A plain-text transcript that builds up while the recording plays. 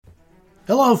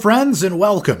Hello, friends, and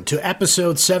welcome to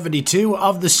episode 72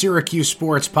 of the Syracuse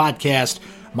Sports Podcast.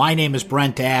 My name is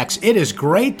Brent Axe. It is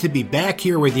great to be back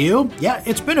here with you. Yeah,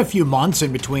 it's been a few months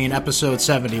in between episode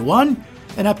 71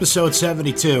 and episode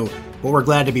 72, but we're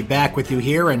glad to be back with you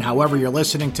here, and however you're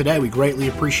listening today, we greatly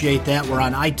appreciate that. We're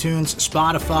on iTunes,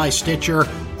 Spotify, Stitcher,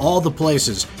 all the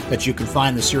places that you can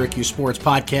find the Syracuse Sports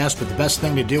Podcast, but the best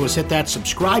thing to do is hit that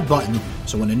subscribe button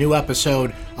so when a new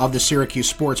episode of the Syracuse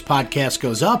Sports Podcast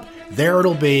goes up, there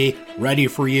it'll be, ready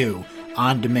for you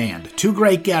on demand. Two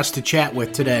great guests to chat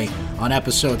with today on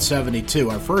episode 72.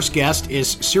 Our first guest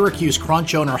is Syracuse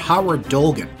Crunch owner Howard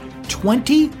Dolgen.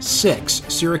 26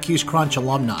 Syracuse Crunch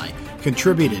alumni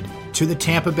contributed to the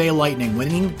Tampa Bay Lightning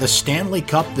winning the Stanley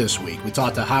Cup this week. We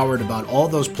talked to Howard about all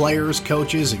those players,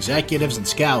 coaches, executives, and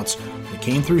scouts that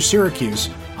came through Syracuse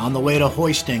on the way to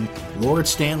hoisting Lord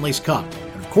Stanley's Cup.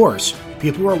 And of course,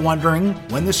 people were wondering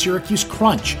when the Syracuse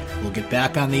Crunch will get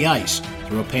back on the ice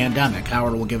through a pandemic.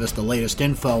 Howard will give us the latest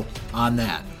info on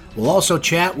that. We'll also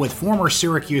chat with former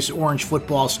Syracuse Orange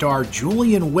football star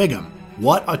Julian Whigham.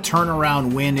 What a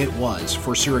turnaround win it was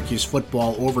for Syracuse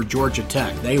football over Georgia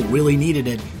Tech. They really needed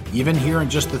it, even here in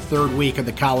just the third week of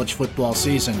the college football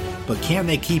season. But can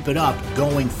they keep it up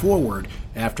going forward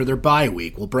after their bye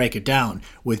week? We'll break it down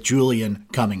with Julian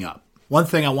coming up. One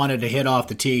thing I wanted to hit off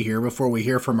the tee here before we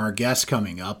hear from our guests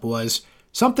coming up was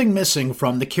something missing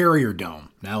from the Carrier Dome.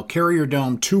 Now, Carrier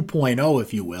Dome 2.0,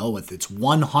 if you will, with its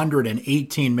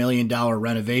 $118 million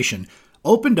renovation,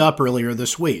 opened up earlier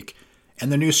this week.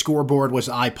 And the new scoreboard was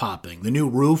eye-popping. The new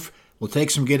roof will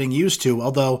take some getting used to,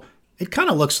 although it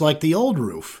kind of looks like the old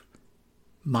roof,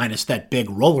 minus that big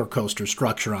roller coaster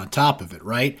structure on top of it,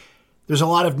 right? There's a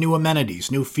lot of new amenities,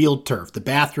 new field turf. The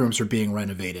bathrooms are being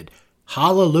renovated.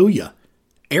 Hallelujah.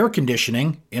 Air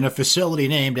conditioning in a facility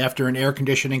named after an air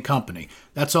conditioning company.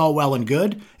 That's all well and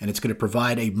good, and it's going to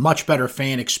provide a much better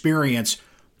fan experience,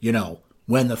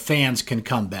 when the fans can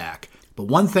come back. But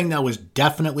one thing that was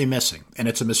definitely missing, and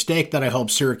it's a mistake that I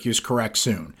hope Syracuse corrects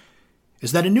soon,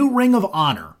 is that a new Ring of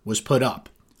Honor was put up.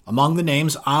 Among the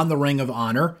names on the Ring of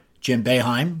Honor, Jim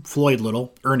Boeheim, Floyd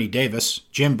Little, Ernie Davis,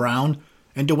 Jim Brown,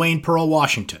 and Dwayne Pearl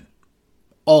Washington.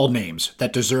 All names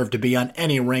that deserve to be on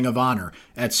any Ring of Honor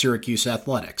at Syracuse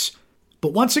Athletics.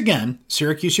 But once again,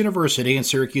 Syracuse University and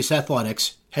Syracuse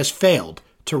Athletics has failed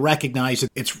to recognize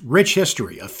its rich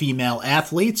history of female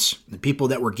athletes and people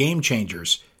that were game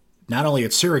changers, not only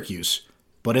at Syracuse,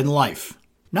 but in life.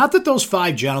 Not that those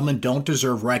 5 gentlemen don't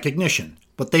deserve recognition,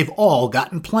 but they've all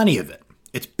gotten plenty of it.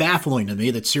 It's baffling to me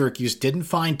that Syracuse didn't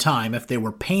find time, if they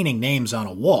were painting names on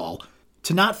a wall,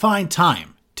 to not find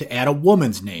time to add a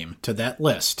woman's name to that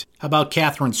list. How about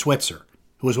Kathrine Switzer,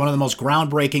 who was one of the most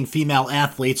groundbreaking female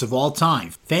athletes of all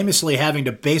time, famously having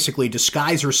to basically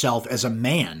disguise herself as a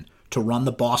man to run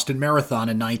the Boston Marathon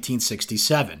in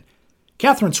 1967.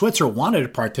 Kathrine Switzer wanted to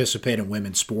participate in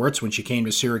women's sports when she came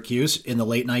to Syracuse in the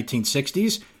late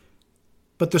 1960s,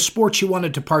 but the sport she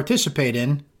wanted to participate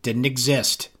in didn't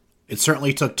exist. It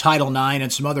certainly took Title IX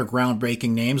and some other groundbreaking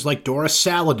names like Doris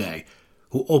Saladay,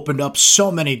 who opened up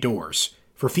so many doors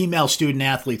for female student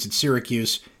athletes at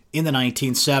Syracuse in the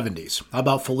 1970s. How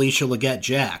about Felicia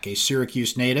Leggett-Jack, a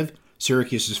Syracuse native,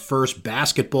 Syracuse's first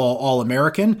basketball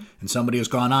All-American, and somebody who's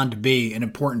gone on to be an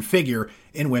important figure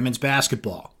in women's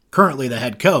basketball. Currently the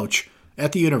head coach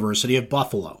at the University of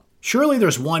Buffalo. Surely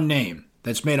there's one name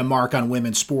that's made a mark on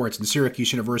women's sports in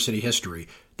Syracuse University history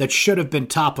that should have been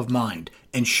top of mind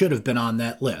and should have been on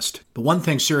that list. But one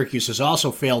thing Syracuse has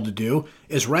also failed to do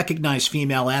is recognize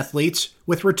female athletes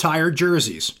with retired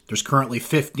jerseys. There's currently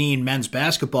 15 men's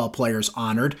basketball players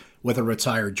honored with a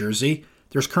retired jersey.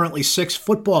 There's currently 6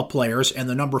 football players, and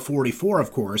the number 44,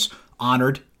 of course,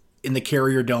 honored in the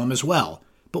Carrier Dome as well.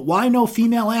 But why no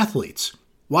female athletes?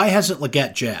 Why hasn't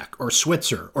Leggett-Jack, or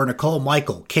Switzer, or Nicole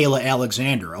Michael, Kayla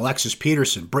Alexander, Alexis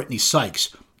Peterson, Brittany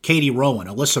Sykes, Katie Rowan,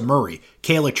 Alyssa Murray,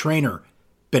 Kayla Trainer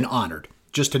been honored,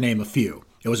 just to name a few?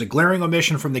 It was a glaring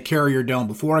omission from the Carrier Dome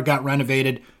before it got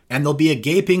renovated, and there'll be a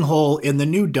gaping hole in the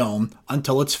new dome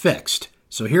until it's fixed.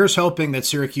 So here's hoping that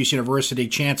Syracuse University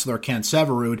Chancellor Ken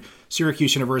Severud,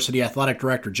 Syracuse University Athletic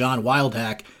Director John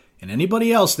Wildhack, and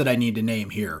anybody else that I need to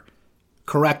name here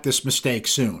correct this mistake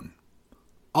soon.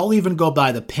 I'll even go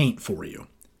buy the paint for you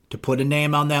to put a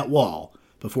name on that wall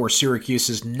before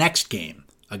Syracuse's next game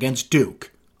against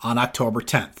Duke on October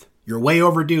 10th. You're way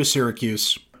overdue,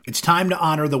 Syracuse. It's time to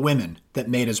honor the women that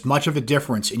made as much of a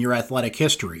difference in your athletic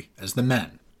history as the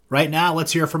men. Right now,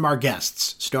 let's hear from our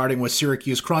guests, starting with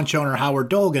Syracuse Crunch owner Howard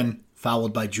Dolgen,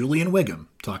 followed by Julian Whigham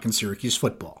talking Syracuse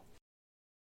football.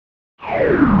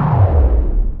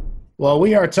 Well,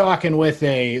 we are talking with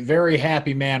a very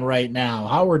happy man right now,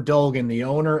 Howard Dolgan, the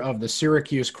owner of the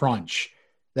Syracuse Crunch,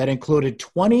 that included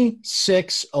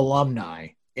 26 alumni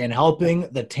in helping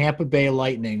the Tampa Bay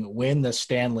Lightning win the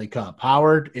Stanley Cup.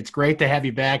 Howard, it's great to have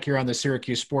you back here on the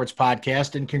Syracuse Sports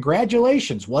Podcast, and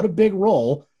congratulations. What a big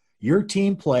role your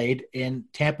team played in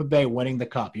Tampa Bay winning the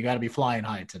Cup. You got to be flying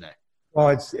high today. Well,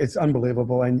 it's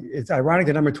unbelievable. And it's ironic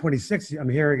that number 26, I'm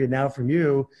hearing it now from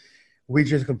you. We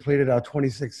just completed our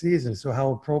 26th season. So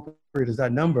how appropriate is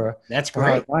that number? That's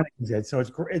great. So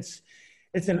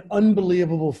it's an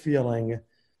unbelievable feeling.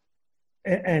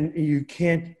 And you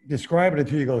can't describe it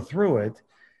until you go through it.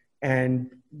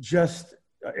 And just,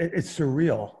 it's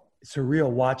surreal. It's surreal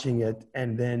watching it.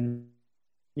 And then,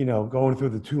 going through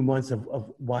the 2 months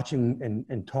of watching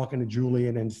and talking to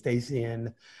Julian and Stacy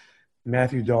and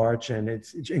Matthew Darch. And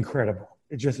it's incredible.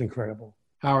 It's just incredible.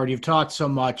 Howard, you've talked so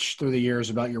much through the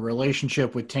years about your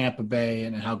relationship with Tampa Bay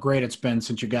and how great it's been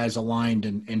since you guys aligned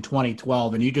in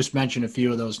 2012. And you just mentioned a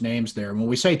few of those names there. When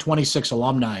we say 26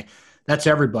 alumni, that's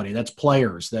everybody. That's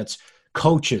players. That's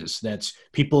coaches. That's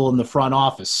people in the front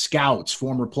office, scouts,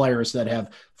 former players that have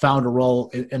found a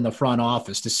role in the front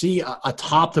office. To see a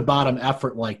top-to-bottom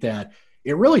effort like that,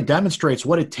 it really demonstrates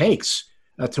what it takes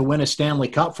to win a Stanley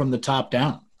Cup from the top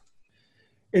down.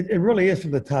 It really is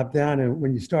from the top down. And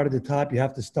when you start at the top, you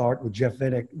have to start with Jeff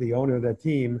Vinik, the owner of that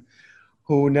team,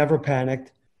 who never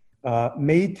panicked,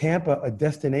 made Tampa a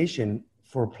destination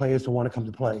for players to want to come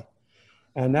to play.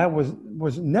 And that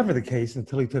was never the case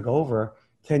until he took over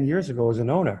 10 years ago as an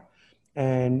owner.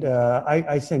 And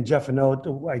I sent Jeff a note.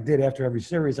 I did after every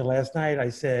series. And last night I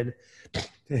said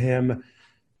to him,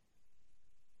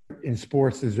 in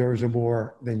sports deserves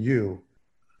more than you,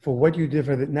 for what you did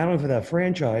for not only for that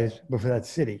franchise, but for that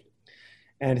city.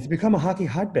 And it's become a hockey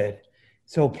hotbed.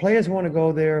 So players want to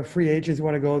go there, free agents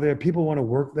want to go there, people want to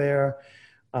work there,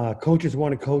 coaches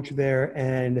want to coach there.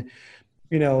 And,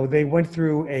 they went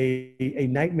through a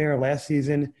nightmare last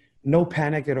season, no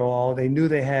panic at all. They knew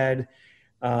they had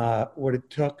what it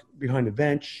took behind the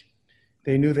bench.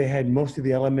 They knew they had most of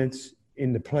the elements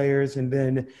in the players. And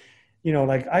then,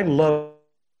 I love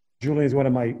Julian's one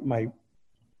of my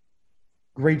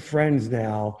great friends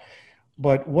now,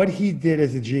 but what he did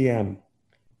as a GM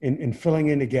in filling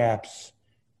in the gaps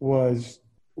was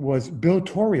Bill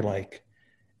Torrey-like.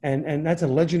 And that's a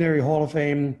legendary Hall of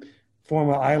Fame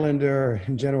former Islander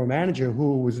and general manager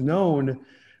who was known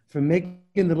for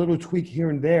making the little tweak here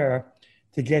and there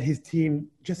to get his team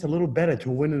just a little better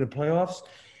to win in the playoffs.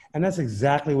 And that's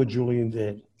exactly what Julian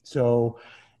did. So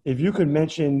if you could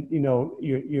mention,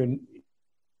 you're in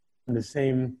the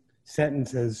same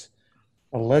sentence as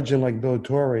a legend like Bill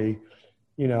Torrey,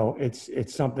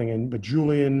 it's something. But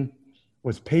Julian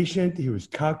was patient. He was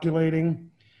calculating.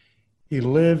 He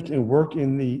lived and worked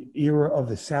in the era of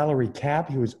the salary cap.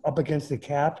 He was up against the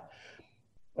cap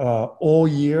all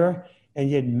year, and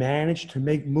he had managed to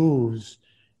make moves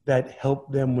that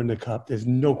helped them win the cup. There's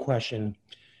no question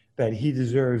that he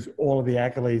deserves all of the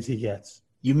accolades he gets.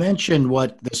 You mentioned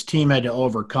what this team had to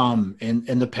overcome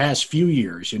in the past few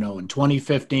years. In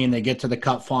 2015, they get to the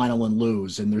Cup final and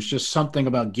lose. And there's just something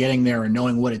about getting there and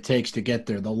knowing what it takes to get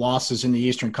there. The losses in the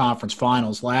Eastern Conference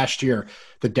Finals last year,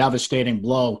 the devastating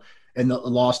blow and the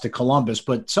loss to Columbus.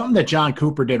 But something that John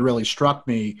Cooper did really struck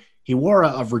me. He wore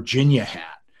a Virginia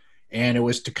hat. And it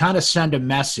was to kind of send a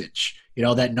message.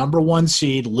 That number one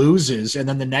seed loses, and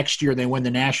then the next year they win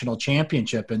the national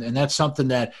championship. And that's something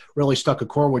that really stuck a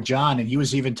chord with John. And he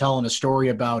was even telling a story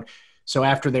about, so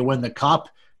after they win the cup,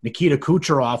 Nikita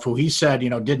Kucherov, who he said,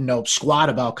 didn't know squat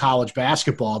about college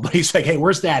basketball, but he's like, hey,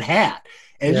 where's that hat?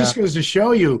 And it just goes to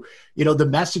show you, the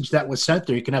message that was sent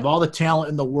there. You can have all the talent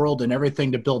in the world and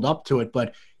everything to build up to it,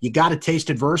 but you got to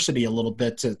taste adversity a little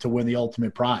bit to win the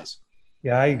ultimate prize.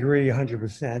 Yeah, I agree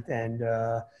 100%. And,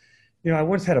 I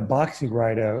once had a boxing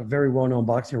writer, a very well-known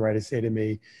boxing writer, say to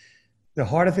me, the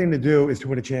harder thing to do is to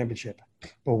win a championship.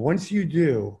 But once you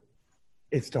do,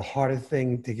 it's the hardest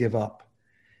thing to give up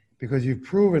because you've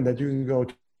proven that you can go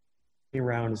 20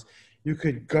 rounds. You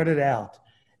could gut it out.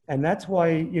 And that's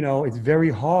why, it's very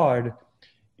hard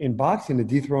in boxing to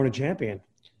dethrone a champion.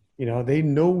 They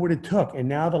know what it took. And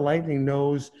now the Lightning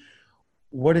knows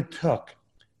what it took,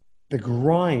 the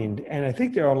grind. And I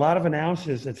think there are a lot of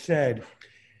announcers that said,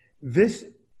 this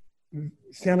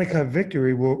Stanley Cup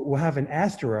victory will have an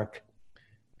asterisk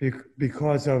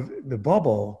because of the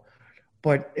bubble,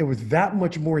 but it was that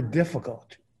much more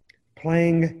difficult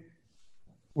playing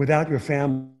without your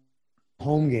family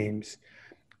home games.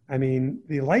 I mean,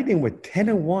 the Lightning were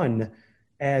 10-1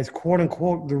 as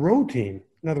quote-unquote the road team.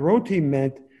 Now, the road team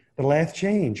meant the last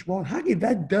change. Well, in hockey,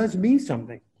 that does mean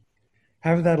something,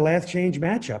 having that last change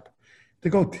matchup. to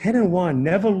go 10-1,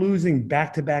 never losing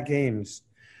back-to-back games.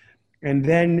 And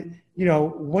then,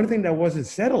 one thing that wasn't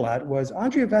said a lot was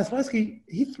Andrei Vasilevsky,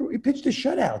 he pitched a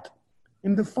shutout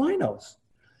in the finals.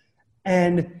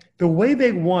 And the way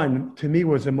they won, to me,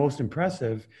 was the most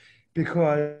impressive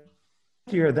because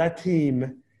last year that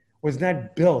team was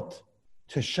not built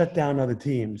to shut down other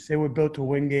teams. They were built to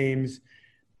win games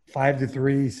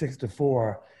 5-3,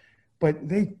 6-4. But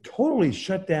they totally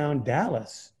shut down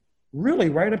Dallas, really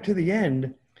right up to the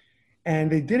end.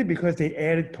 And they did it because they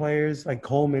added players like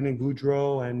Coleman and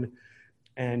Goudreau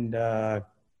and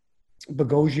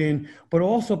Bogosian, but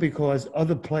also because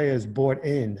other players bought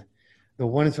in. The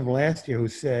ones from last year who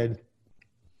said,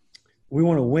 we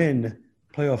want to win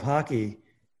playoff hockey,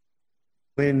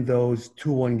 win those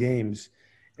 2-1 games.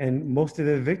 And most of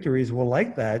their victories were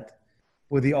like that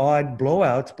with the odd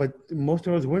blowouts, but most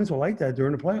of those wins were like that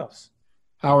during the playoffs.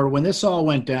 Howard, when this all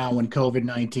went down, when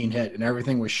COVID-19 hit and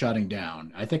everything was shutting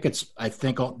down, I think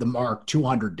the mark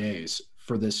 200 days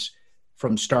for this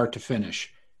from start to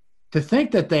finish. To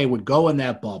think that they would go in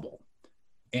that bubble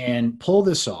and pull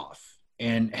this off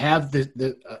and have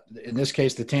in this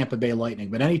case, the Tampa Bay Lightning,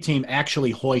 but any team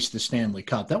actually hoist the Stanley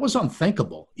Cup, that was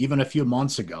unthinkable even a few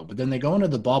months ago. But then they go into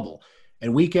the bubble,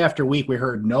 and week after week, we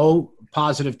heard no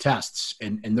positive tests,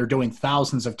 and they're doing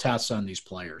thousands of tests on these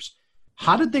players.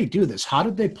 How did they do this? How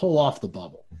did they pull off the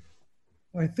bubble?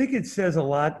 Well, I think it says a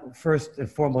lot, first and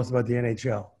foremost, about the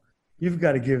NHL. You've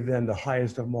got to give them the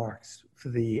highest of marks for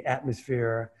the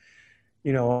atmosphere.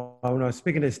 When I was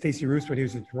speaking to Stacey Roos when he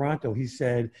was in Toronto, he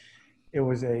said it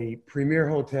was a premier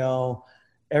hotel.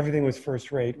 Everything was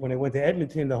first rate. When I went to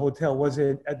Edmonton, the hotel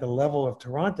wasn't at the level of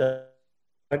Toronto,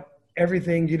 but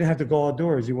everything, you didn't have to go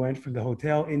outdoors. You went from the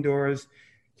hotel indoors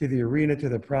to the arena to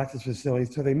the practice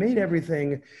facilities. So they made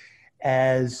everything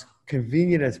as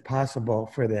convenient as possible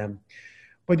for them.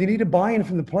 But you need a buy-in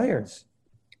from the players.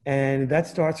 And that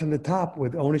starts from the top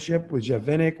with ownership, with Jeff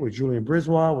Vinik, with Julian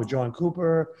Brisebois, with John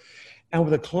Cooper, and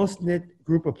with a close-knit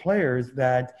group of players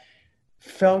that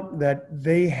felt that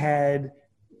they had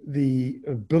the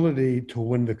ability to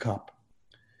win the cup.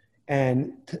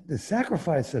 And the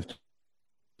sacrifice of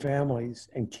families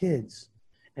and kids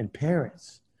and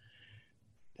parents,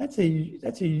 that's a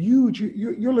huge,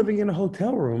 you're living in a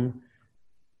hotel room,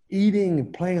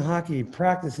 eating, playing hockey,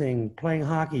 practicing, playing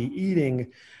hockey,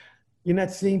 eating. You're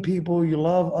not seeing people you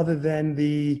love other than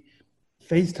the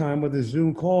FaceTime or the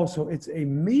Zoom call. So it's a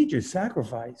major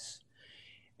sacrifice.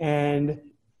 And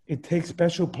it takes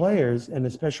special players and a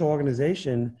special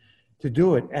organization to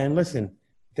do it. And listen,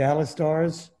 Dallas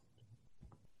Stars,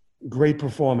 great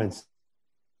performance.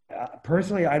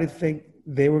 Personally, I didn't think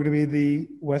they were going to be the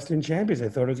Western champions. I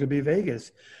thought it was going to be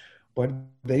Vegas. But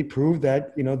they proved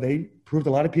that, they proved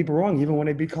a lot of people wrong, even when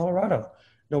they beat Colorado.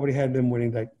 Nobody had them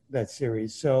winning that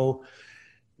series. So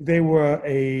they were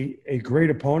a great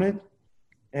opponent.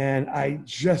 And I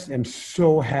just am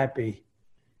so happy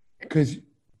because,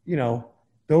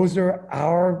 those are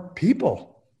our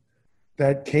people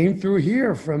that came through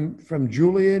here from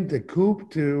Julian to Coop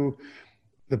to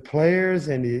the players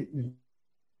and the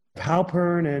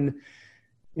Halpern and,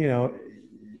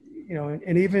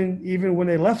 and even when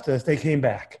they left us, they came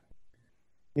back,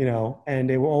 and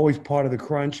they were always part of the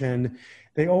crunch, and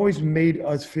they always made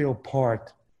us feel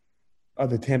part of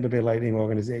the Tampa Bay Lightning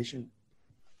organization.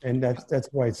 And that's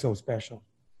why it's so special.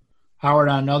 Howard,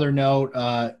 on another note,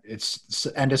 it's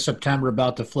end of September,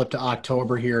 about to flip to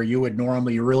October here. You would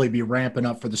normally really be ramping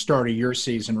up for the start of your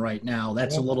season right now.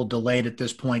 That's a little delayed at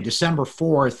this point. December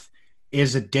 4th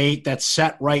is a date that's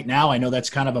set right now. I know that's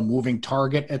kind of a moving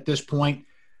target at this point.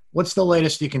 What's the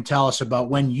latest you can tell us about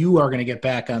when you are going to get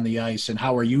back on the ice and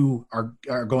how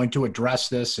are going to address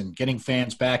this and getting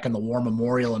fans back in the War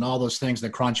Memorial and all those things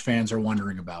that Crunch fans are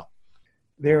wondering about?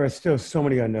 There are still so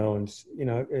many unknowns.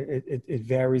 It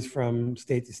varies from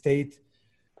state to state,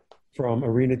 from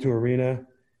arena to arena,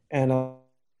 and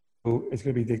it's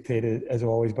going to be dictated, as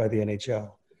always, by the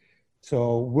NHL.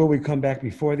 So will we come back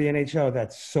before the NHL?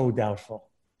 That's so doubtful.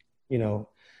 Will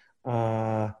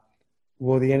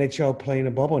the NHL play in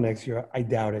a bubble next year? I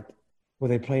doubt it. Will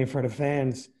they play in front of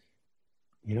fans?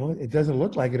 It doesn't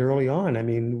look like it early on. I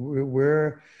mean,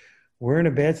 we're in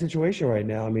a bad situation right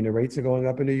now. I mean, the rates are going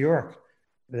up in New York.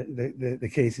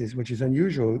 The cases, which is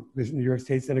unusual because New York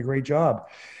State's done a great job.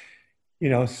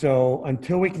 So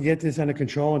until we can get this under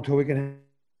control, until we can have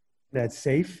that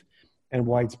safe and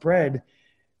widespread,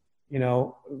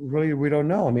 really we don't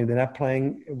know. I mean, they're not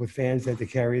playing with fans at the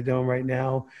Carrier Dome right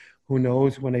now. Who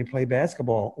knows when they play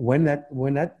basketball, when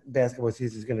that basketball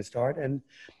season is going to start and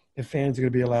if fans are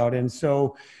going to be allowed in.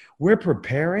 So we're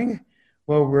preparing.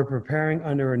 Well, we're preparing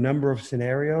under a number of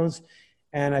scenarios.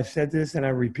 And I've said this and I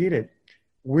repeat it.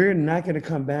 We're not going to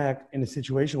come back in a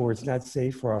situation where it's not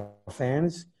safe for our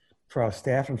fans, for our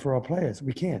staff, and for our players.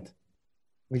 We can't.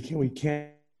 We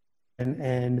can't.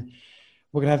 And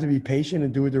we're going to have to be patient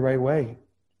and do it the right way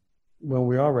when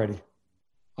we are ready.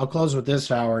 I'll close with this,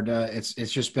 Howard. It's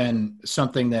just been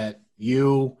something that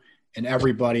you and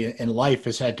everybody in life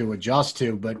has had to adjust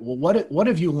to. But what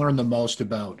have you learned the most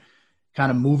about kind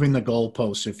of moving the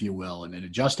goalposts, if you will, and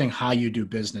adjusting how you do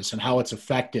business and how it's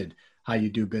affected how you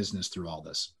do business through all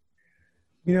this?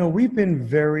 We've been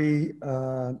very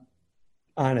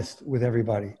honest with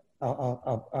everybody.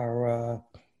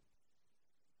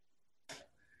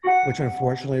 Which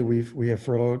unfortunately we have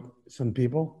furloughed some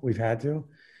people. We've had to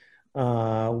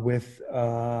with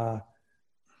our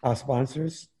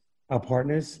sponsors, our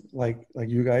partners like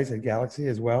you guys at Galaxy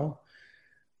as well,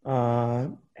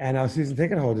 and our season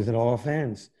ticket holders and all our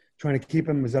fans, trying to keep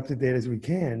them as up to date as we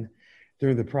can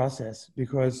during the process,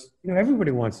 because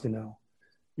everybody wants to know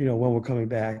when we're coming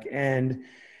back, and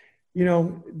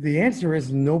the answer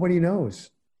is nobody knows.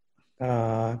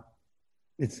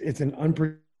 It's an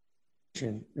unpredictable. I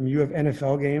mean, you have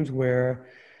NFL games where,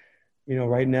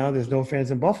 right now there's no fans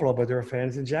in Buffalo, but there are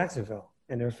fans in Jacksonville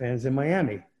and there are fans in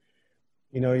Miami.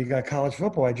 You got college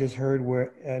football. I just heard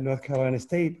where North Carolina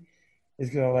State is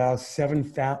going to allow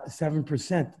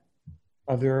 7%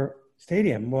 of their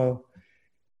stadium. Well,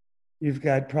 you've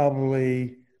got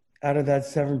probably out of that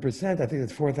 7%, I think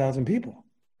it's 4,000 people.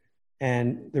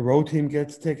 And the road team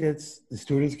gets tickets. The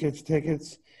students gets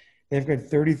tickets. They've got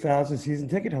 30,000 season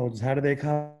ticket holders. How do they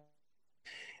come?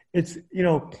 It's,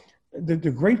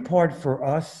 the great part for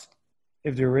us,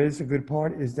 if there is a good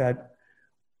part, is that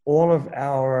all of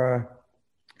our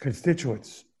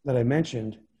constituents that I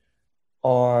mentioned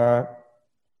have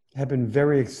been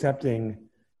very accepting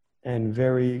and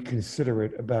very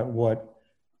considerate about what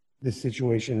this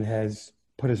situation has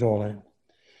put us all in.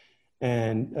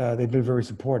 And they've been very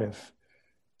supportive.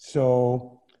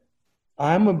 So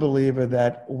I'm a believer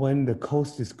that when the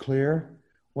coast is clear,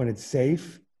 when it's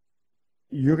safe,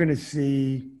 you're going to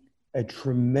see a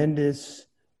tremendous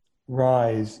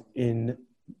rise in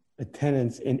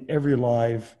attendance in every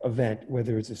live event,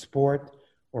 whether it's a sport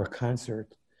or a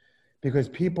concert, because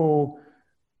people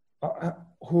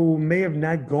who may have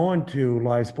not gone to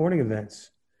live sporting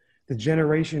events, the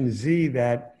Generation Z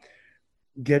that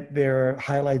get their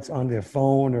highlights on their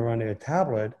phone or on their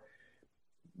tablet,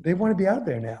 they want to be out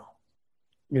there now.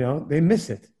 They miss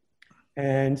it.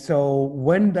 And so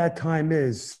when that time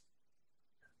is,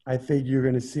 I think you're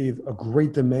going to see a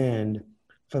great demand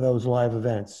for those live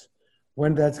events.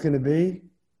 When that's going to be,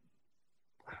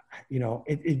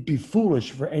 it'd be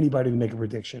foolish for anybody to make a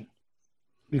prediction,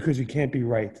 because you can't be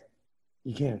right.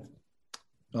 You can't.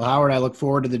 Well, Howard, I look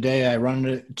forward to the day I run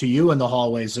into you in the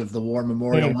hallways of the War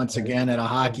Memorial once again at a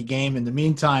hockey game. In the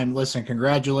meantime, listen,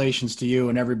 congratulations to you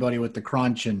and everybody with the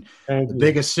Crunch, and the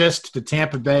big assist to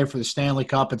Tampa Bay for the Stanley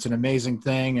Cup. It's an amazing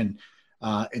thing, and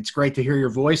it's great to hear your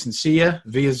voice and see you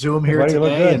via Zoom here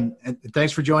today. And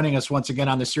thanks for joining us once again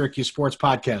on the Syracuse Sports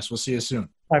Podcast. We'll see you soon.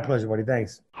 My pleasure, buddy.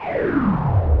 Thanks.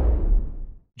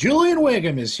 Julian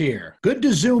Whigham is here. Good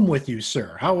to Zoom with you,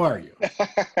 sir. How are you?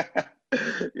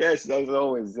 Yes, as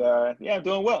always. I'm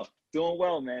doing well. Doing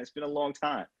well, man. It's been a long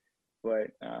time.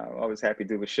 But always happy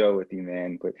to do a show with you,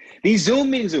 man. But these Zoom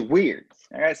meetings are weird.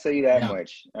 I got to tell you that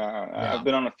much. I've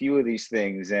been on a few of these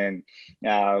things, and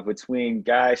between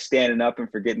guys standing up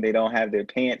and forgetting they don't have their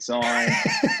pants on,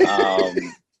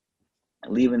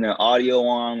 leaving their audio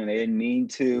on when they didn't mean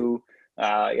to.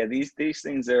 These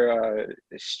things are a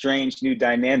strange new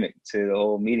dynamic to the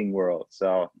whole meeting world.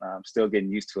 So I'm still getting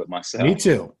used to it myself. Me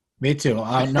too.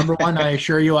 Number one, I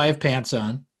assure you I have pants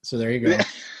on. So there you go.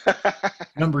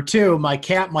 Number two, my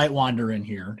cat might wander in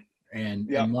here and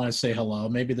want to say hello.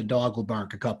 Maybe the dog will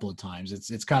bark a couple of times.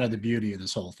 It's kind of the beauty of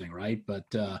this whole thing, right? But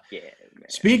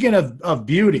speaking of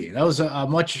beauty, that was a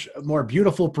much more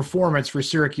beautiful performance for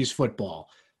Syracuse football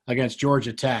against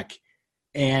Georgia Tech.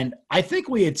 And I think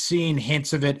we had seen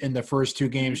hints of it in the first two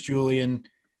games, Julian,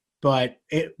 but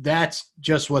that's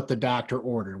just what the doctor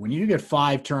ordered. When you get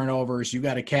 5 turnovers, you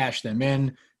got to cash them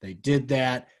in. They did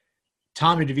that.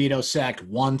 Tommy DeVito sacked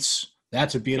once.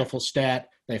 That's a beautiful stat.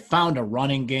 They found a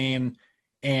running game,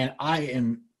 and I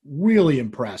am really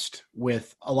impressed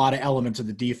with a lot of elements of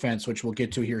the defense, which we'll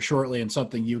get to here shortly, and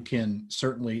something you can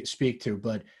certainly speak to.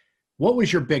 But what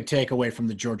was your big takeaway from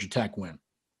the Georgia Tech win?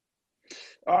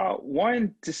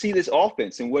 One, to see this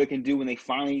offense and what it can do when they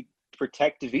finally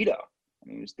protect DeVito. I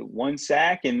mean, it was the one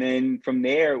sack, and then from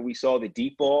there we saw the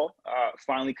deep ball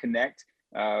finally connect.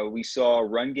 We saw a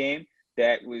run game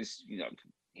that was, you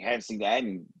hadn't seen that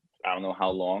in I don't know how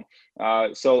long.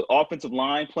 So offensive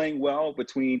line playing well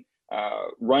between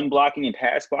run blocking and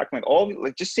pass blocking,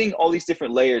 just seeing all these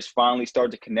different layers finally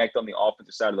start to connect on the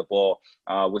offensive side of the ball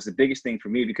was the biggest thing for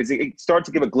me, because it started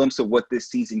to give a glimpse of what this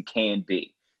season can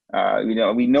be.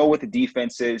 We know what the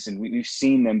defense is, and we've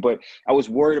seen them, but I was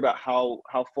worried about how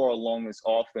far along this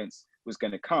offense was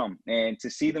going to come, and to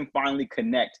see them finally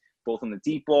connect both on the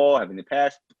deep ball, having the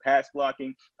pass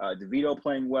blocking, DeVito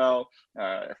playing well.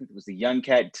 I think it was the young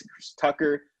cat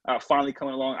Tucker finally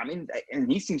coming along. I mean,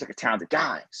 and he seems like a talented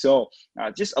guy. So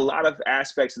just a lot of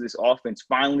aspects of this offense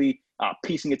finally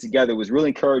piecing it together was really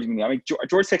encouraging me. I mean,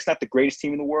 Georgia Tech's not the greatest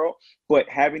team in the world, but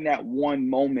having that one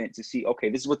moment to see,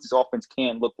 okay, this is what this offense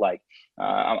can look like.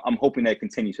 I'm hoping that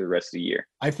continues for the rest of the year.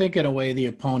 I think in a way the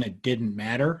opponent didn't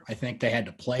matter. I think they had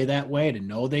to play that way to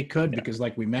know they could, because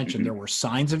like we mentioned, there were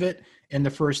signs of it in the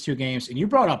first two games. And you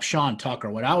brought up Sean Tucker.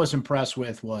 What I was impressed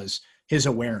with was his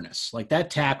awareness. Like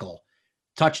that tackle,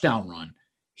 touchdown run,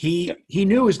 he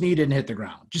knew his knee didn't hit the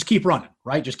ground. Just keep running,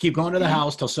 right? Just keep going to the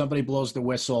house till somebody blows the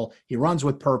whistle. He runs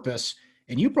with purpose.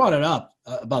 And you brought it up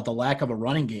about the lack of a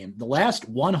running game. The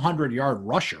last 100-yard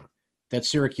rusher that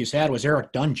Syracuse had was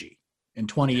Eric Dungy in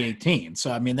 2018.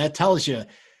 So, I mean, that tells you,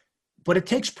 but it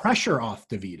takes pressure off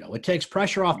DeVito. It takes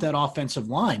pressure off that offensive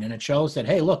line, and it shows that,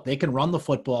 hey, look, they can run the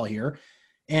football here.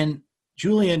 And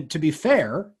Julian, to be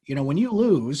fair, when you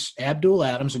lose Abdul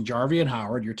Adams and Jarvian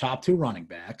Howard, your top two running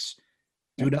backs,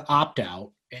 due to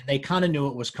opt-out, and they kind of knew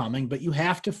it was coming, but you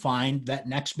have to find that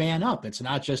next man up. It's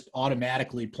not just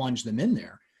automatically plunge them in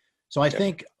there. So I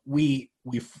think we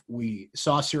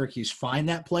saw Syracuse find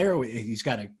that player. He's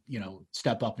got to,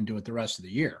 step up and do it the rest of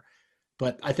the year.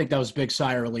 But I think that was a big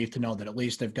sigh of relief to know that at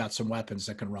least they've got some weapons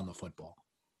that can run the football.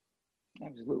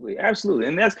 Absolutely.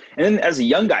 And then as a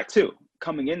young guy too,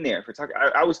 coming in there for Tucker,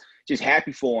 I was just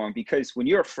happy for him, because when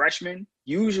you're a freshman,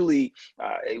 usually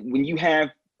when you have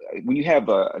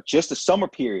just a summer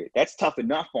period, that's tough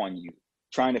enough on you,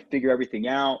 trying to figure everything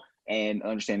out and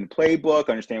understand the playbook,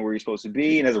 understand where you're supposed to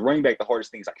be. And as a running back, the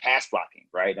hardest thing is like pass blocking,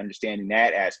 right? Understanding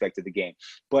that aspect of the game.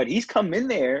 But he's come in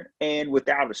there, and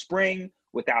without a spring,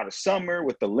 without a summer,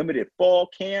 with the limited fall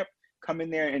camp, come in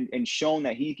there and shown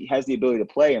that he has the ability to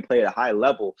play and play at a high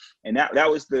level. And that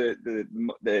was the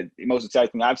most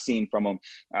exciting thing I've seen from him,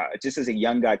 just as a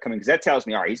young guy coming, because that tells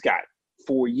me, all right, he's got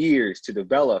 4 years to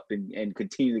develop and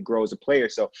continue to grow as a player.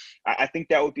 So I think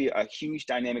that would be a huge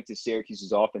dynamic to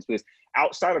Syracuse's offense, because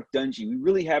outside of Dungy, we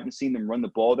really haven't seen them run the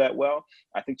ball that well.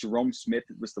 I think Jerome Smith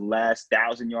was the last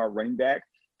 1,000-yard running back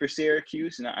for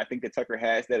Syracuse, and I think that Tucker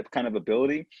has that kind of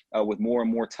ability with more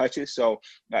and more touches. So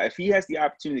if he has the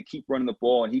opportunity to keep running the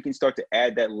ball and he can start to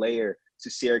add that layer to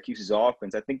Syracuse's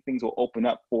offense, I think things will open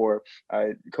up for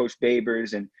Coach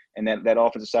Babers and that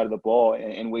offensive side of the ball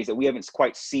in ways that we haven't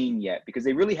quite seen yet, because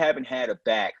they really haven't had a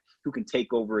back who can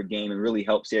take over a game and really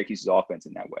help Syracuse's offense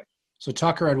in that way. So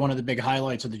Tucker had one of the big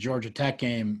highlights of the Georgia Tech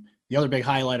game. The other big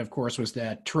highlight, of course, was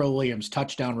that Trill Williams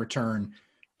touchdown return,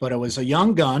 but it was a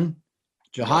young gun,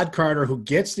 Jihad Carter, who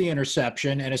gets the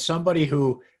interception. And as somebody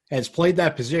who has played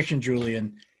that position,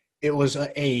 Julian, it was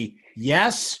a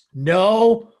yes,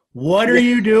 no, what are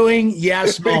you doing?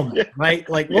 Yes moment, right?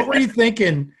 Like, what were you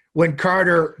thinking when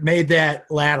Carter made that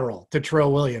lateral to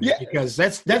Trill Williams? Yeah. Because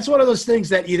that's one of those things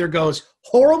that either goes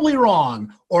horribly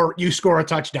wrong or you score a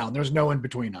touchdown. There's no in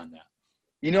between on that.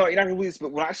 You're not gonna believe this,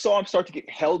 but when I saw him start to get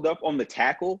held up on the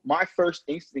tackle, my first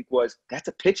instinct was that's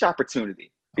a pitch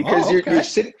opportunity, because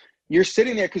you're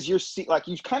sitting there because you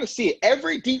kind of see it.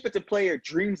 Every defensive player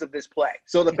dreams of this play.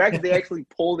 So the fact that they actually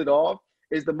pulled it off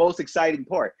is the most exciting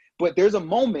part. But there's a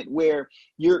moment where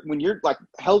when you're like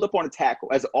held up on a tackle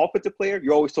as an offensive player,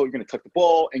 you're always told you're going to tuck the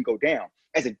ball and go down.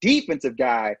 As a defensive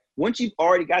guy, once you've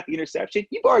already got the interception,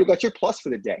 you've already got your plus for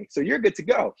the day. So you're good to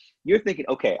go. You're thinking,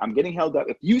 okay, I'm getting held up.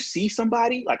 If you see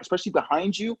somebody, like especially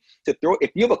behind you, to throw,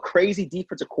 if you have a crazy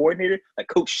defensive coordinator, like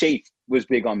Coach Schaaf was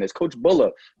big on this, Coach Bulla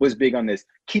was big on this,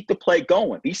 keep the play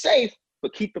going. Be safe,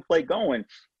 but keep the play going.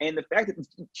 And the fact that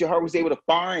Jihad was able to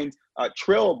find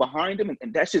Trill behind him,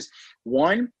 and that's just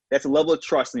one, that's a level of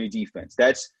trust in your defense.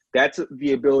 That's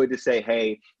the ability to say,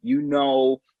 hey, you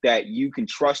know that you can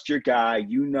trust your guy.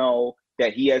 You know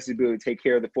that he has the ability to take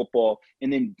care of the football,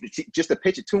 and then just to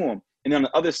pitch it to him. And on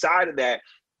the other side of that,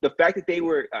 the fact that they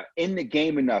were in the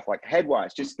game enough, like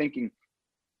head-wise, just thinking,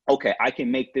 okay, I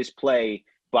can make this play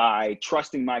by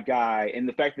trusting my guy, and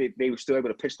the fact that they were still able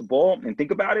to pitch the ball and think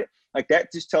about it, like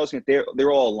that just tells me that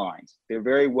they're all aligned. They're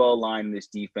very well aligned in this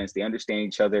defense. They understand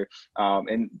each other,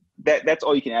 and that's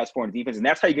all you can ask for in defense, and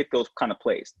that's how you get those kind of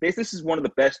plays. This is one of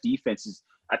the best defenses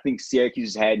I think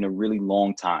Syracuse has had in a really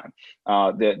long time.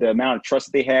 The amount of trust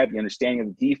that they have, the understanding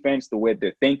of the defense, the way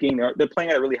they're thinking, they're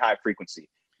playing at a really high frequency.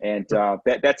 And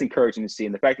that's encouraging to see.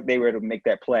 And the fact that they were able to make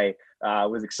that play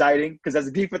was exciting, because as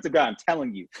a defensive guy, I'm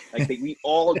telling you, like, we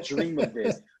all dream of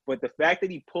this. But the fact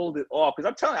that he pulled it off, because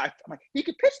I'm telling you, I'm like, he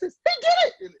could pitch this. He did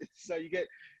it. And so you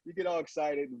get all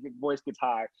excited. Your voice gets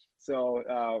high. So,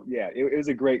 it was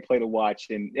a great play to watch.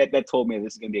 And that told me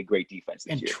this is going to be a great defense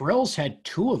this and year. Trill's had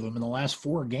 2 of them in the last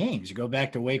 4 games. You go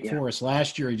back to Wake Forest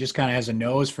last year, he just kind of has a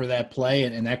nose for that play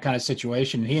and that kind of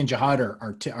situation. He and Jihad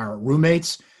are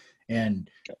roommates. And,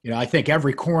 I think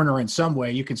every corner in some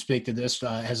way, you can speak to this,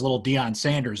 has a little Deion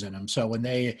Sanders in him. So when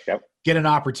they get an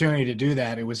opportunity to do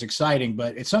that, it was exciting.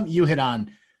 But it's something you hit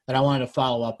on that I wanted to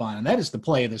follow up on, and that is the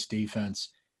play of this defense.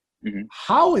 Mm-hmm.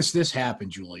 How has this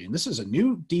happened, Julian? This is a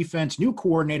new defense, new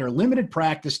coordinator, limited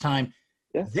practice time.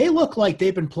 Yeah. They look like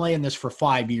they've been playing this for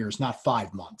 5 years, not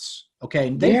 5 months. Okay,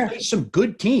 and they faced some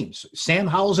good teams. Sam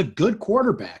Howell's a good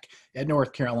quarterback at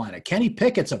North Carolina. Kenny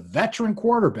Pickett's a veteran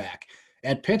quarterback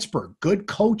at Pittsburgh. Good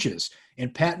coaches in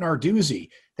Pat Narduzzi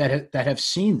that have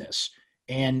seen this,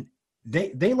 and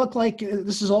they look like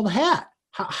this is all the hat.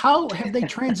 How have they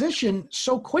transitioned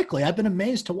so quickly? I've been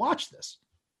amazed to watch this.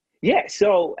 Yeah,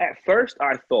 so at first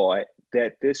I thought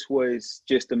that this was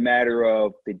just a matter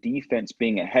of the defense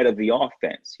being ahead of the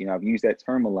offense. I've used that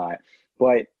term a lot,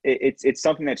 but it's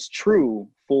something that's true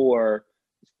for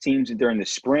teams during the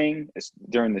spring,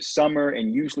 during the summer,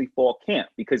 and usually fall camp,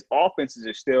 because offenses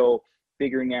are still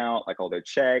figuring out like all their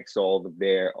checks, all of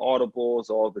their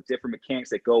audibles, all the different mechanics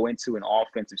that go into an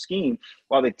offensive scheme,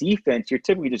 while the defense, you're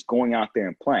typically just going out there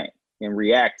and playing and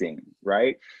reacting,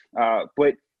 right?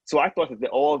 But so I thought that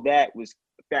all of that was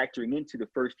factoring into the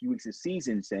first few weeks of the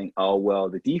season, saying, oh, well,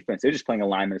 the defense, they're just playing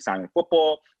alignment assignment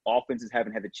football. Offenses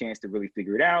haven't had the chance to really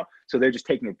figure it out, so they're just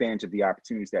taking advantage of the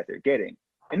opportunities that they're getting.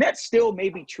 And that still may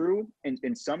be true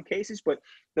in some cases, but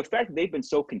the fact that they've been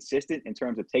so consistent in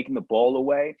terms of taking the ball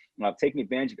away, taking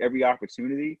advantage of every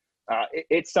opportunity,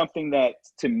 it's something that,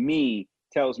 to me,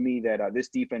 tells me that this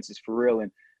defense is for real.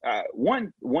 And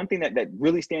one thing that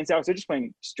really stands out is they're just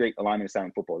playing straight alignment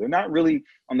assignment football. They're not really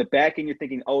on the back end. You're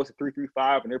thinking, oh, it's a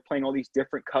 3-3-5, and they're playing all these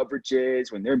different coverages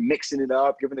when they're mixing it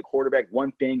up, giving the quarterback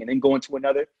one thing and then going to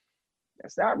another.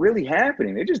 That's not really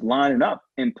happening. They're just lining up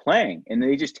and playing, and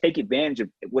they just take advantage of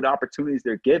what opportunities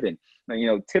they're given.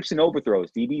 Tips and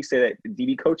overthrows.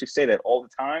 DB coaches say that all the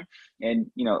time. And,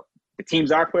 the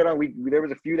teams I played on, there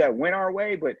was a few that went our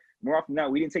way, but more often than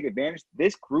not, we didn't take advantage.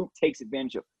 This group takes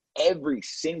advantage of every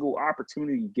single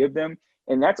opportunity you give them,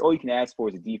 and that's all you can ask for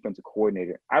as a defensive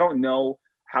coordinator. I don't know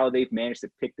how they've managed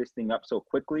to pick this thing up so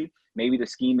quickly. Maybe the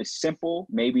scheme is simple.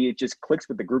 Maybe it just clicks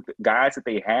with the group of guys that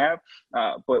they have.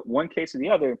 But one case or the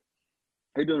other,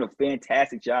 they're doing a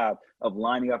fantastic job of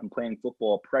lining up and playing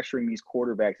football, pressuring these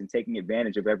quarterbacks and taking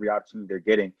advantage of every opportunity they're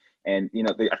getting. And,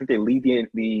 I think they lead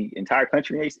the entire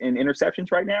country in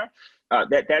interceptions right now.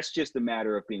 That's just a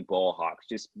matter of being ball hawks,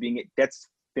 that's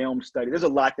film study. There's a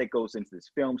lot that goes into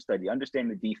this film study,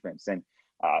 understanding the defense. And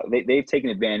they've taken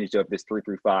advantage of this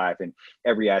 3-3-5 in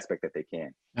every aspect that they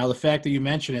can. Now, the fact that you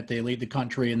mentioned it, they lead the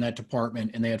country in that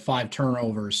department, and they had 5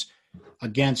 turnovers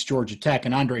against Georgia Tech,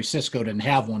 and Andre Cisco didn't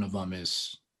have one of them,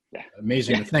 is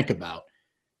amazing to think about.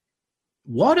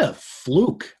 What a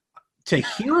fluke to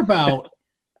hear about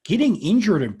getting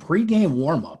injured in pregame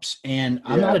warmups. And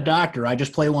I'm not a doctor. I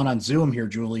just play one on Zoom here,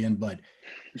 Julian, but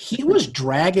he was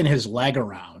dragging his leg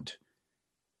around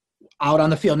out on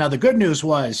the field. Now, the good news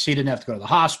was he didn't have to go to the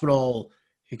hospital.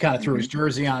 He kind of threw his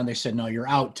jersey on. They said, no, you're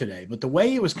out today. But the way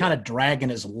he was kind of dragging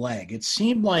his leg, it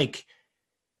seemed like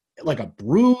a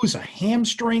bruise, a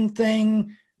hamstring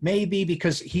thing, maybe,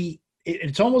 because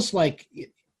it's almost like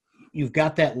you've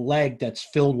got that leg that's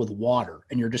filled with water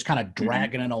and you're just kind of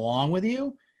dragging it along with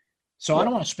you. So I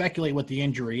don't want to speculate what the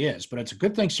injury is, but it's a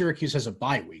good thing Syracuse has a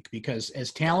bye week, because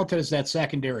as talented as that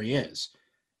secondary is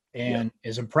and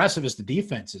as impressive as the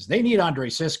defense is, they need Andre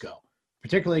Cisco,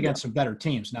 particularly against some better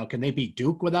teams. Now, can they beat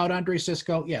Duke without Andre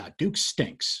Cisco? Yeah, Duke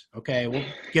stinks. Okay, we'll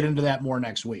get into that more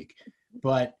next week.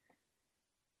 But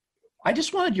I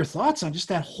just wanted your thoughts on just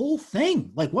that whole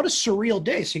thing. Like, what a surreal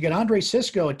day. So you get Andre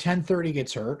Cisco at 10:30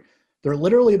 gets hurt. They're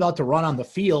literally about to run on the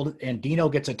field, and Dino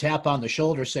gets a tap on the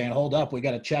shoulder saying, hold up, we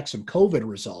got to check some COVID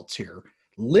results here.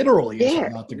 Literally is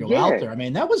about to go out there. I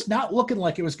mean, that was not looking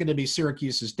like it was going to be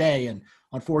Syracuse's day, and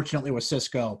unfortunately with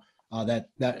Cisco, that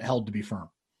held to be firm.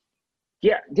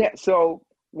 Yeah. So,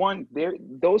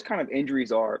 those kind of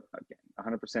injuries are,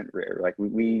 again, 100% rare. Like,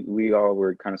 we all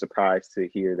were kind of surprised to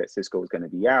hear that Cisco was going to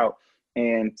be out.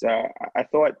 And I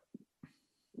thought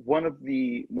one of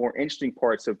the more interesting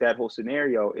parts of that whole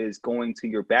scenario is going to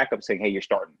your backup saying, hey, you're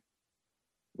starting,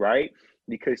 right?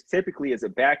 Because typically as a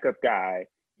backup guy,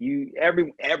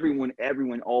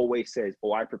 everyone always says,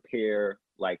 oh, I prepare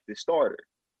like the starter,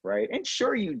 right? And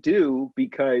sure you do,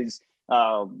 because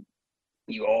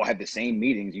you all have the same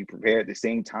meetings, you prepare at the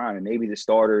same time, and maybe the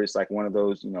starter is like one of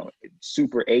those,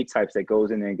 super A types that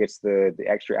goes in there and gets the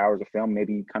extra hours of film.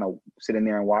 Maybe you kind of sit in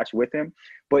there and watch with him,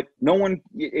 but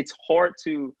it's hard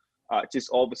to just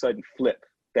all of a sudden flip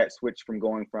that switch from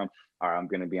going from, all right, I'm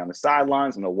going to be on the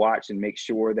sidelines, I'm going to watch and make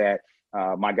sure that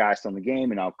my guy's still in the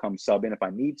game and I'll come sub in if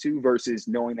I need to, versus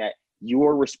knowing that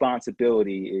your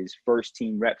responsibility is first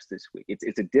team reps this week.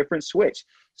 It's a different switch.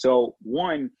 So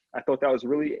one, I thought that was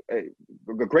really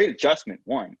a great adjustment.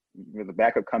 One, the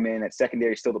backup come in at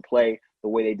secondary still to play the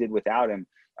way they did without him.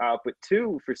 But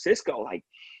two, for Cisco, like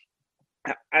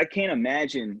I can't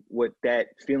imagine what that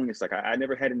feeling is like. I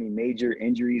never had any major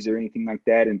injuries or anything like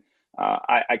that. And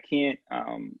I can't,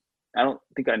 I don't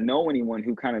think I know anyone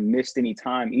who kind of missed any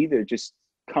time either, just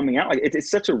coming out. Like it's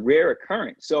such a rare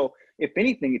occurrence. So if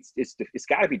anything, it's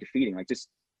got to be defeating, like just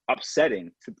upsetting,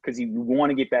 because you want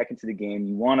to get back into the game,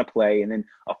 you want to play, and then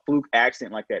a fluke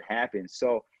accident like that happens.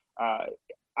 So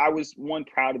I was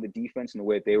proud of the defense and the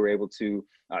way that they were able to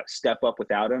step up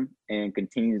without him and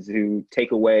continue to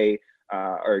take away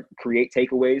or create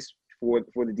takeaways for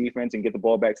the defense and get the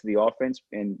ball back to the offense.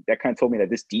 And that kind of told me that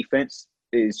this defense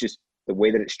is just the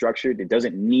way that it's structured. It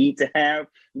doesn't need to have,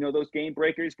 those game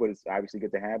breakers, but it's obviously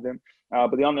good to have them.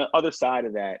 But on the other side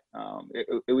of that,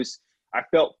 I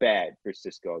felt bad for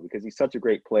Cisco because he's such a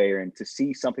great player. And to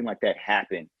see something like that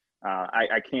happen,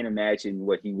 I can't imagine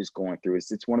what he was going through.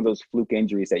 It's one of those fluke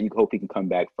injuries that you hope he can come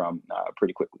back from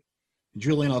pretty quickly.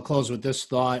 Julian, I'll close with this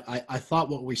thought. I thought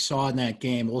what we saw in that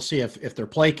game, we'll see if their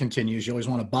play continues. You always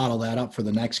want to bottle that up for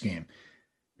the next game.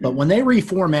 But when they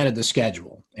reformatted the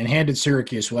schedule and handed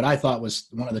Syracuse what I thought was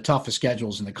one of the toughest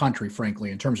schedules in the country, frankly,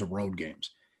 in terms of road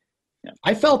games,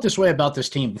 I felt this way about this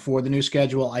team before the new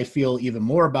schedule. I feel even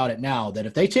more about it now, that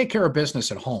if they take care of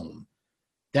business at home,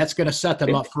 that's going to set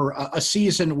them up for a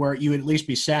season where you at least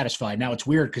be satisfied. Now, it's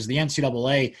weird because the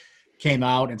NCAA came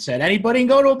out and said, anybody can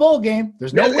go to a bowl game.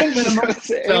 There's no win minimum.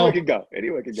 Anyone can go.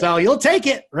 So you'll take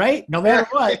it, right? No matter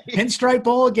what. Pinstripe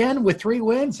Bowl again with 3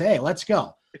 wins. Hey, let's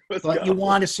go. But you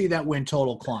want to see that win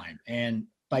total climb. And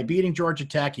by beating Georgia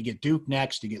Tech, you get Duke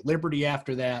next, you get Liberty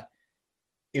after that.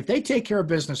 If they take care of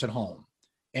business at home,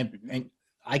 and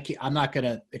I'm not going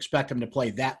to expect them to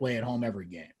play that way at home every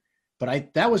game,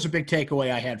 but that was a big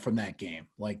takeaway I had from that game.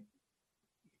 Like,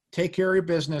 take care of your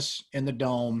business in the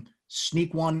Dome,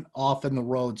 sneak one off in the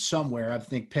road somewhere. I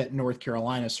think Pitt and North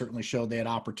Carolina certainly showed they had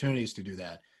opportunities to do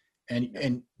that.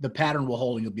 And the pattern will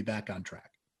hold and you'll be back on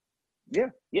track. Yeah.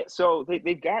 So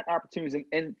they've got opportunities,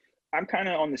 and I'm kind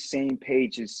of on the same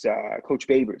page as Coach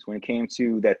Babers when it came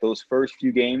to that. Those first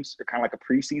few games are kind of like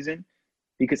a preseason,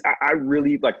 because I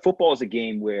really like football is a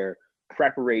game where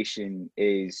preparation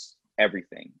is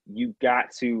everything. You've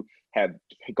got to have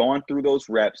gone through those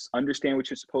reps, understand what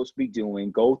you're supposed to be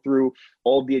doing, go through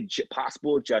all the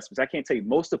possible adjustments. I can't tell you,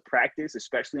 most of practice,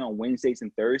 especially on Wednesdays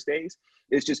and Thursdays,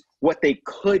 is just what they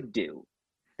could do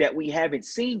that we haven't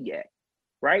seen yet.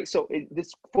 Right. So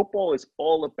this football is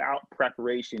all about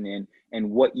preparation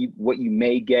and what you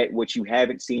may get, what you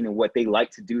haven't seen, and what they like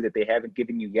to do that they haven't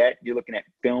given you yet. You're looking at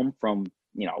film from,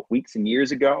 weeks and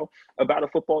years ago about a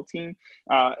football team.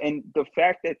 And the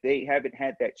fact that they haven't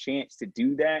had that chance to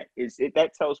do that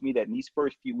that tells me that in these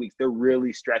first few weeks, they're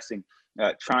really stressing,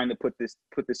 trying to put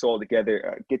this all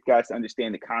together, get guys to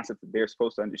understand the concept that they're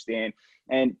supposed to understand,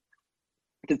 and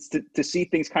to see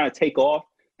things kind of take off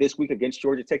this week against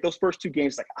Georgia Tech. Those first 2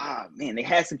 games, man, they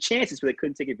had some chances, but they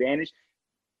couldn't take advantage.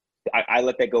 I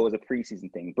let that go as a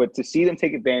preseason thing. But to see them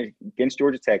take advantage against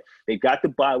Georgia Tech, they've got the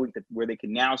bye week where they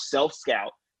can now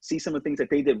self-scout, see some of the things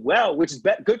that they did well, which is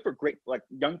good for great, like,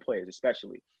 young players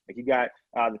especially. Like, you got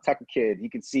the Tucker kid. He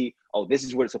can see, this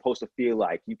is what it's supposed to feel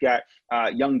like. You've got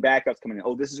young backups coming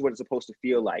in. This is what it's supposed to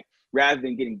feel like. Rather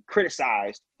than getting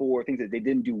criticized for things that they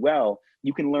didn't do well,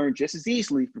 you can learn just as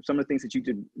easily from some of the things that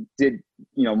you did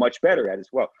much better at as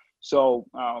well. So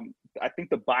I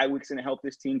think the bye week's going to help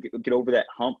this team get over that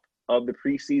hump of the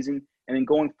preseason. And then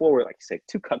going forward, like I said,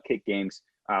 2 cupcake games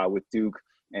with Duke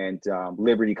and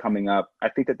Liberty coming up. I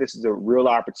think that this is a real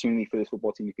opportunity for this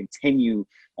football team to continue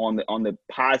on the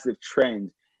positive trend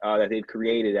that they've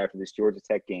created after this Georgia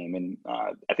Tech game. And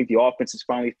I think the offense is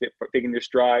finally figuring their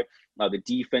stride. The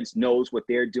defense knows what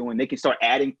they're doing. They can start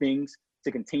adding things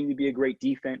to continue to be a great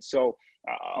defense. So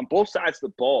on both sides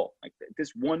of the ball, like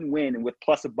this one win and with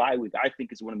plus a bye week, I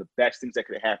think is one of the best things that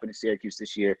could have happened to Syracuse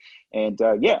this year. And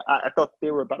I thought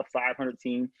they were about a 500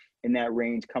 team in that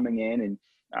range coming in. And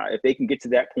if they can get to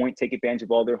that point, take advantage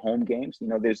of all their home games,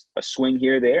 there's a swing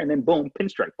here, there, and then boom,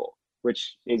 Pinstripe Bowl,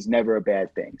 which is never a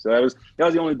bad thing. So that was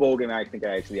the only bowl game I think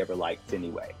I actually ever liked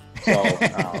anyway. So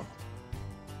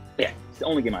yeah, it's the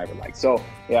only game I ever liked. So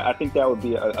yeah, I think that would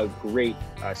be a great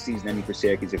season ending for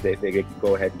Syracuse if they could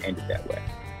go ahead and end it that way.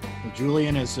 Well,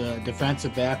 Julian is a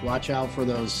defensive back. Watch out for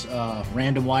those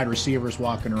random wide receivers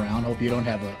walking around. Hope you don't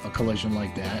have a collision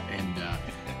like that. And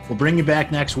we'll bring you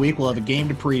back next week. We'll have a game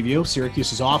to preview.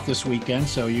 Syracuse is off this weekend,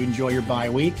 so you enjoy your bye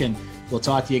week. And we'll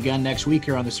talk to you again next week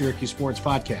here on the Syracuse Sports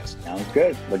Podcast. Sounds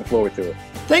good. Looking forward to it.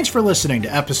 Thanks for listening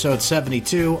to episode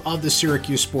 72 of the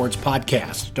Syracuse Sports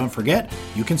Podcast. Don't forget,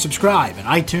 you can subscribe in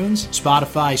iTunes,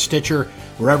 Spotify, Stitcher,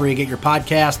 wherever you get your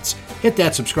podcasts. Hit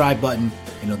that subscribe button,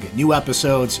 and you'll get new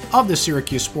episodes of the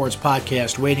Syracuse Sports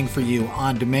Podcast waiting for you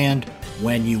on demand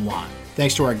when you want.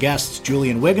 Thanks to our guests,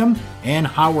 Julian Wiggum and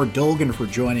Howard Dolgan, for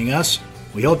joining us.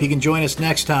 We hope you can join us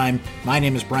next time. My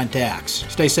name is Brent Axe.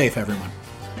 Stay safe, everyone.